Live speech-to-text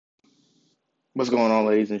What's going on,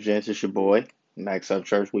 ladies and gents? It's your boy, Max Up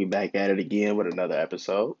Church. We back at it again with another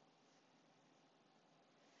episode.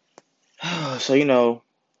 So,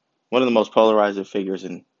 one of the most polarizing figures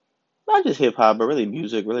in not just hip hop, but really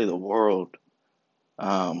music, really the world.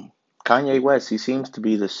 Um, Kanye West, he seems to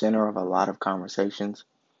be the center of a lot of conversations,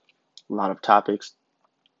 a lot of topics.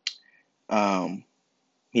 Um,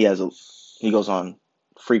 he has a he goes on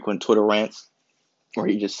frequent Twitter rants where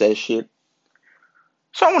he just says shit.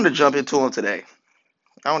 So I want to jump into him today.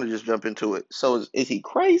 I want to just jump into it. So is he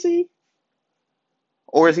crazy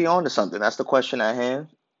or is he on to something? That's the question at hand.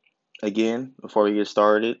 Again, before we get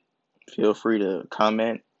started, feel free to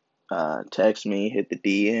comment, text me, hit the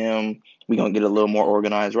DM. We're going to get a little more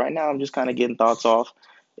organized. Right now, I'm just kind of getting thoughts off,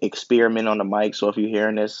 experiment on the mic. So if you're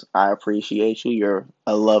hearing this, I appreciate you. You're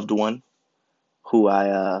a loved one who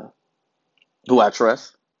I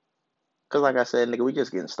trust. Because like I said, nigga, we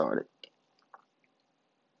just getting started.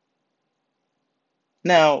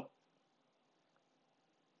 Now,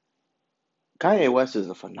 Kanye West is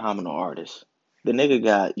a phenomenal artist. The nigga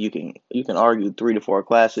got you can argue 3 to 4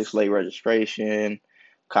 classics, late registration,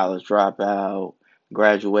 college dropout,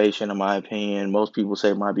 graduation. In my opinion, most people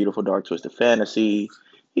say My Beautiful Dark Twisted Fantasy.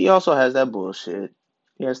 He also has that bullshit.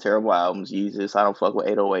 He has terrible albums. Jesus, I don't fuck with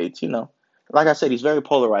 808s. Like I said, he's very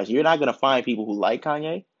polarized. You're not gonna find people who like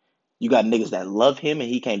Kanye. You got niggas that love him and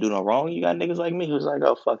he can't do no wrong. You got niggas like me who's like,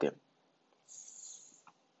 oh fuck him.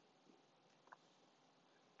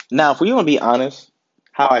 Now, if we want to be honest,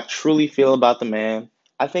 how I truly feel about the man,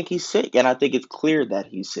 I think he's sick, and I think it's clear that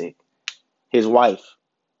he's sick. His wife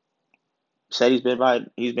said he's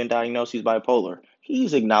been diagnosed, he's bipolar.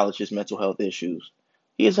 He's acknowledged his mental health issues.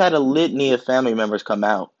 He has had a litany of family members come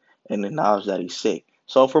out and acknowledge that he's sick.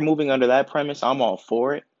 So if we're moving under that premise, I'm all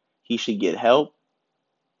for it. He should get help,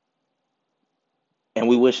 and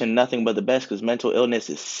we wish him nothing but the best because mental illness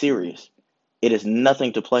is serious. It is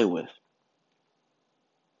nothing to play with.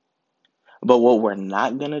 But what we're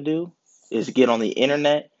not gonna do is get on the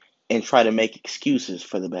internet and try to make excuses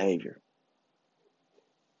for the behavior.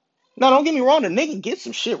 Now, don't get me wrong, the nigga gets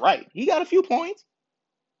some shit right. He got a few points,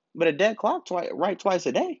 but a dead clock right twice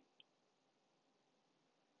a day.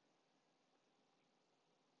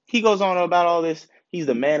 He goes on about all this. He's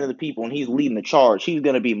the man of the people and he's leading the charge. He's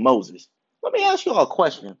gonna be Moses. Let me ask you all a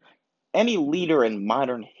question. Any leader in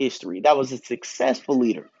modern history that was a successful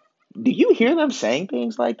leader, do you hear them saying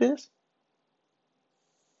things like this?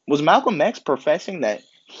 Was Malcolm X professing that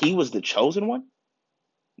he was the chosen one?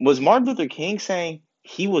 Was Martin Luther King saying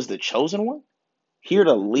he was the chosen one? Here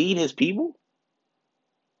to lead his people?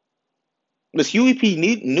 Was Huey P.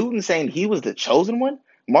 Newton saying he was the chosen one?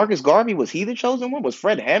 Marcus Garvey, was he the chosen one? Was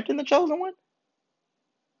Fred Hampton the chosen one?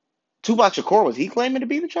 Tupac Shakur, was he claiming to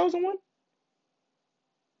be the chosen one?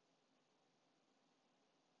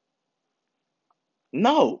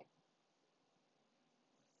 No.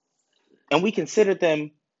 And we consider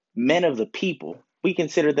them men of the people. We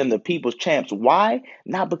consider them the people's champs. Why?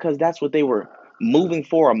 Not because that's what they were moving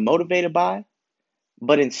for or motivated by,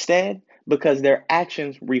 but instead because their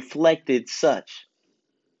actions reflected such.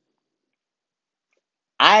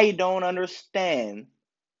 I don't understand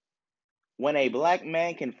when a black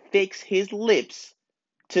man can fix his lips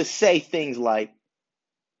to say things like,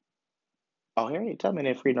 oh, Harriet Tubman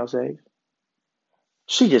didn't free no slaves.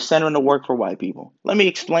 She just sent them to work for white people. Let me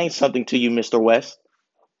explain something to you, Mr. West.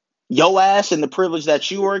 Your ass and the privilege that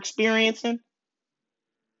you are experiencing,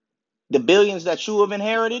 the billions that you have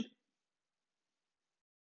inherited,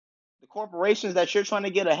 the corporations that you're trying to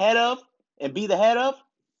get ahead of and be the head of,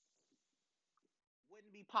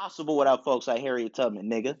 wouldn't be possible without folks like Harriet Tubman,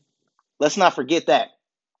 nigga. Let's not forget that.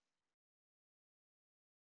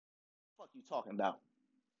 What the fuck you talking about?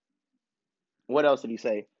 What else did he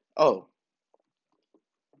say? Oh,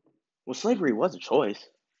 well, slavery was a choice.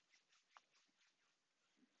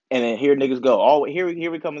 And then here niggas go. Oh, here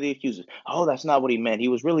we come with the excuses. Oh, that's not what he meant. He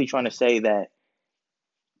was really trying to say that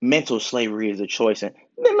mental slavery is a choice. And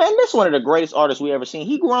man, this is one of the greatest artists we ever seen.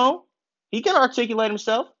 He grown. He can articulate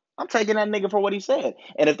himself. I'm taking that nigga for what he said.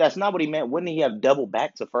 And if that's not what he meant, wouldn't he have double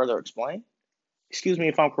back to further explain? Excuse me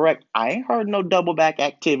if I'm correct. I ain't heard no double back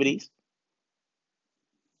activities.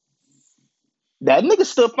 That nigga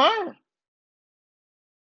stood firm.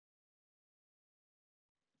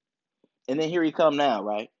 And then here he come now,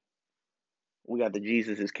 right? We got the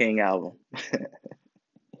Jesus is King album.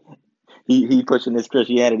 He pushing this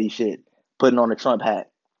Christianity shit, putting on the Trump hat.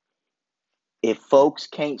 If folks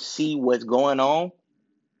can't see what's going on,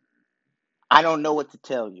 I don't know what to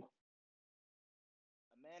tell you.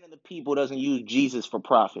 A man of the people doesn't use Jesus for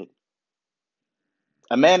profit.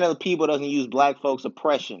 A man of the people doesn't use black folks'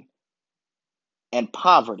 oppression and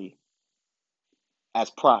poverty as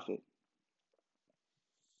prophet.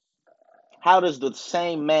 How does the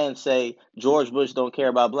same man say George Bush don't care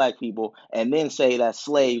about black people and then say that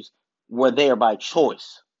slaves were there by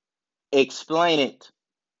choice? Explain it.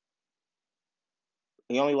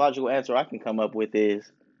 The only logical answer I can come up with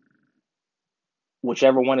is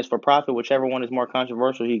whichever one is for profit, whichever one is more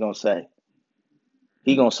controversial, he gonna say.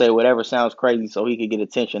 He gonna say whatever sounds crazy so he can get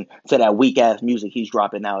attention to that weak ass music he's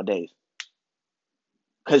dropping nowadays.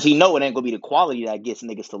 Cause he know it ain't gonna be the quality that gets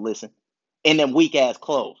niggas to listen. In them weak ass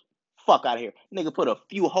clothes. Fuck out of here. Nigga put a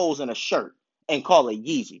few holes in a shirt and call it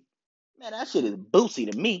Yeezy. Man, that shit is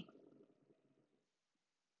bootsy to me.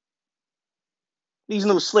 These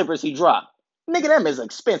new slippers he dropped. Nigga, them is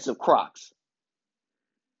expensive Crocs.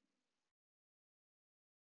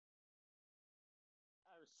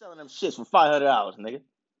 I was selling them shits for $500, nigga.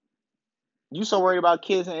 You so worried about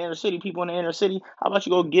kids in the inner city, people in the inner city? How about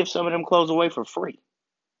you go give some of them clothes away for free?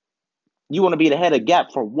 You want to be the head of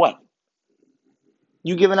Gap for what?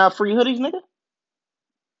 You giving out free hoodies, nigga?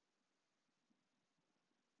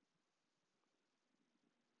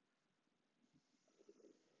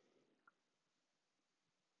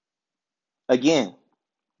 Again,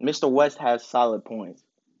 Mr. West has solid points.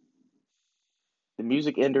 The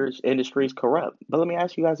music industry is corrupt. But let me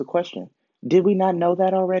ask you guys a question. Did we not know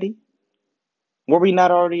that already? Were we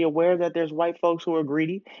not already aware that there's white folks who are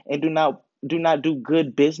greedy and do not do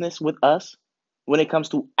good business with us when it comes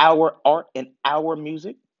to our art and our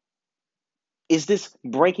music? Is this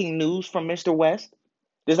breaking news from Mr. West?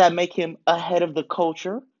 Does that make him ahead of the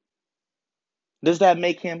culture? Does that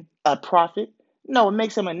make him a prophet? No, it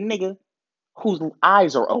makes him a nigga whose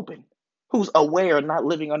eyes are open, who's aware, not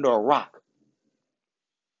living under a rock.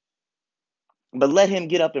 But let him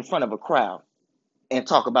get up in front of a crowd and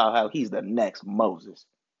talk about how he's the next Moses.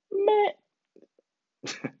 Man,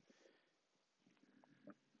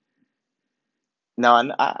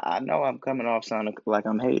 no, I know I'm coming off sounding like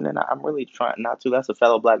I'm hating, and I'm really trying not to. That's a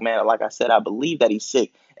fellow black man. Like I said, I believe that he's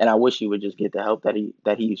sick, and I wish he would just get the help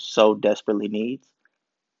that he so desperately needs.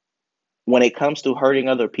 When it comes to hurting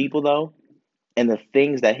other people, though, and the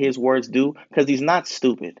things that his words do, because he's not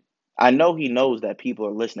stupid. I know he knows that people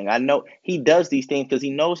are listening. I know he does these things because he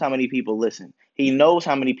knows how many people listen. He knows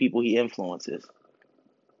how many people he influences.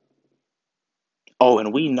 Oh,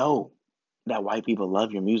 and we know that white people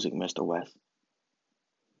love your music, Mr. West.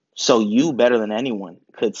 So you, better than anyone,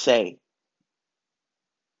 could say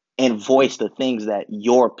and voice the things that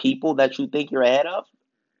your people that you think you're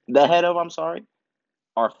I'm sorry,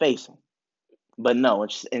 are facing. But no,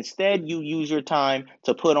 instead you use your time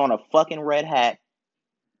to put on a fucking red hat,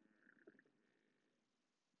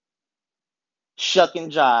 shuck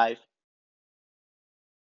and jive,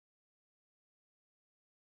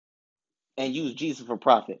 and use Jesus for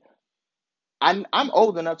profit. I'm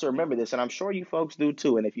old enough to remember this, and I'm sure you folks do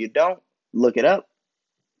too. And if you don't, look it up.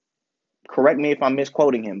 Correct me if I'm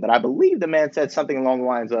misquoting him, but I believe the man said something along the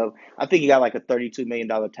lines of, I think he got like a $32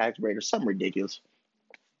 million tax break or something ridiculous.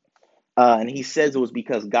 And he says it was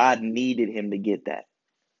because God needed him to get that.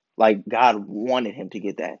 Like God wanted him to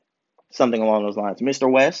get that. Something along those lines.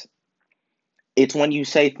 Mr. West, it's when you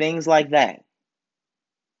say things like that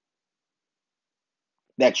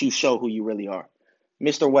you show who you really are.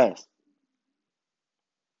 Mr. West,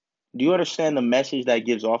 do you understand the message that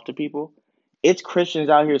gives off to people? It's Christians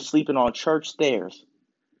out here sleeping on church stairs.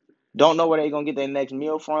 Don't know where they're going to get their next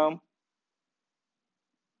meal from.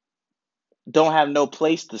 Don't have no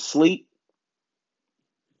place to sleep.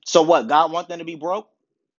 So what? God want them to be broke?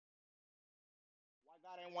 Why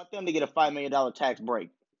God ain't want them to get a $5 million tax break?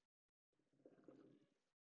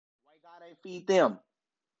 Why God ain't feed them?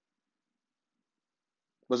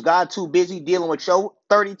 Was God too busy dealing with your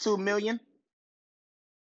 32 million?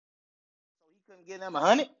 So he couldn't give them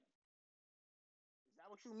 100? Is that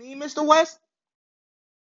what you mean, Mr. West?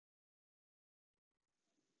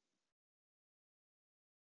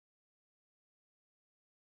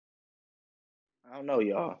 I don't know,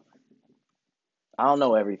 y'all. I don't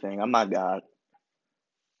know everything. I'm not God.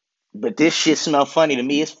 But this shit smell funny to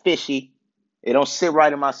me. It's fishy. It don't sit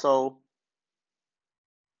right in my soul.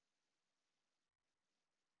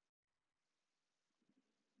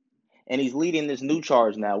 And he's leading this new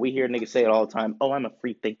charge now. We hear niggas say it all the time. Oh, I'm a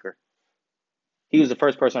free thinker. He was the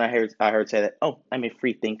first person I heard say that. Oh, I'm a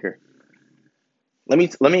free thinker. Let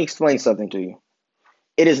me explain something to you.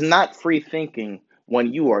 It is not free thinking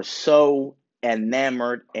when you are so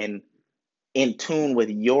enamored and in tune with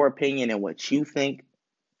your opinion and what you think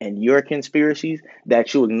and your conspiracies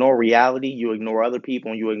that you ignore reality, you ignore other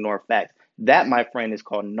people, and you ignore facts. That, my friend, is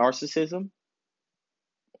called narcissism.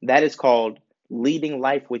 That is called leading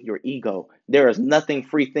life with your ego. There is nothing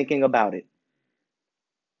free thinking about it.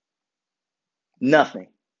 Nothing.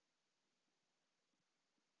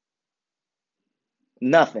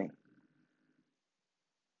 Nothing.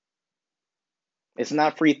 It's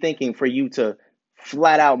not free thinking for you to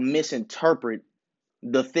flat out misinterpret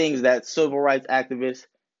the things that civil rights activists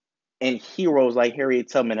and heroes like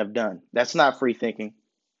Harriet Tubman have done. That's not free thinking.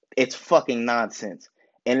 It's fucking nonsense.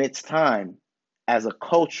 And it's time as a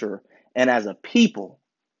culture and as a people,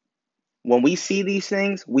 when we see these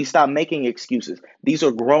things, we stop making excuses. These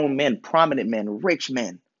are grown men, prominent men, rich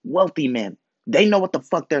men, wealthy men. They know what the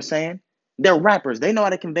fuck they're saying. They're rappers. They know how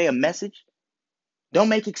to convey a message. Don't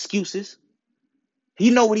make excuses.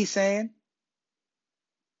 You know what he's saying.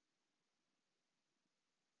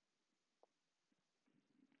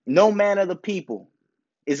 No man of the people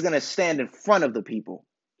is going to stand in front of the people.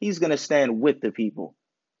 He's going to stand with the people.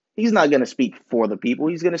 He's not going to speak for the people.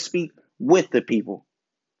 He's going to speak with the people.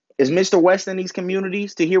 Is Mr. West in these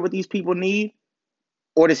communities to hear what these people need?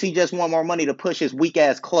 Or does he just want more money to push his weak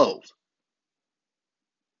ass clothes?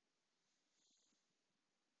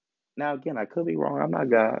 Now, again, I could be wrong. I'm not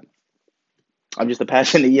God. I'm just a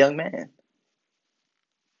passionate young man.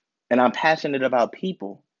 And I'm passionate about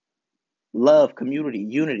people, love, community,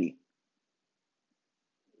 unity.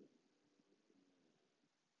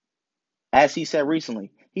 As he said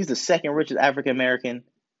recently, he's the second richest African American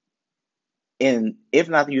in, if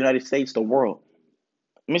not the United States, the world.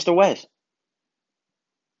 Mr. West.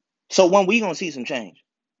 So when we gonna see some change?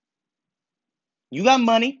 You got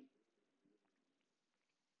money,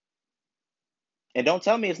 and don't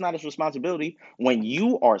tell me it's not his responsibility when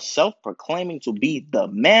you are self-proclaiming to be the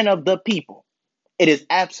man of the people. It is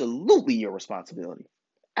absolutely your responsibility.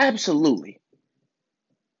 Absolutely.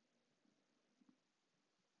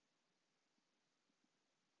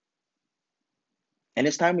 And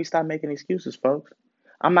it's time we stop making excuses, folks.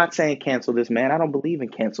 I'm not saying cancel this man. I don't believe in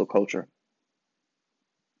cancel culture.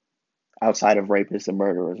 Outside of rapists and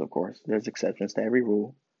murderers, of course. There's exceptions to every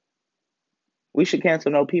rule. We should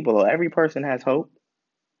cancel no people, though. Every person has hope.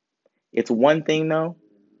 It's one thing, though,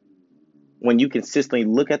 when you consistently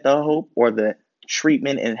look at the hope or the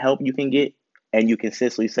treatment and help you can get, and you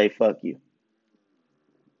consistently say, fuck you.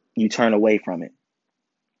 You turn away from it.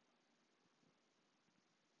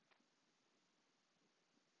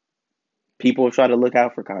 People have tried to look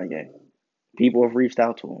out for Kanye. People have reached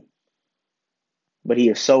out to him. But he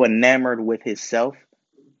is so enamored with himself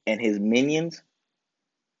and his minions,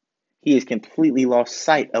 he has completely lost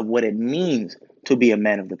sight of what it means to be a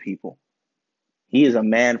man of the people. He is a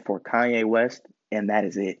man for Kanye West, and that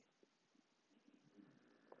is it.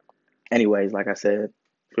 Anyways, like I said,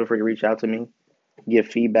 feel free to reach out to me, give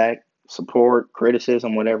feedback, support,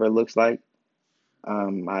 criticism, whatever it looks like.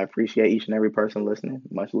 I appreciate each and every person listening.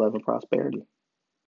 Much love and prosperity.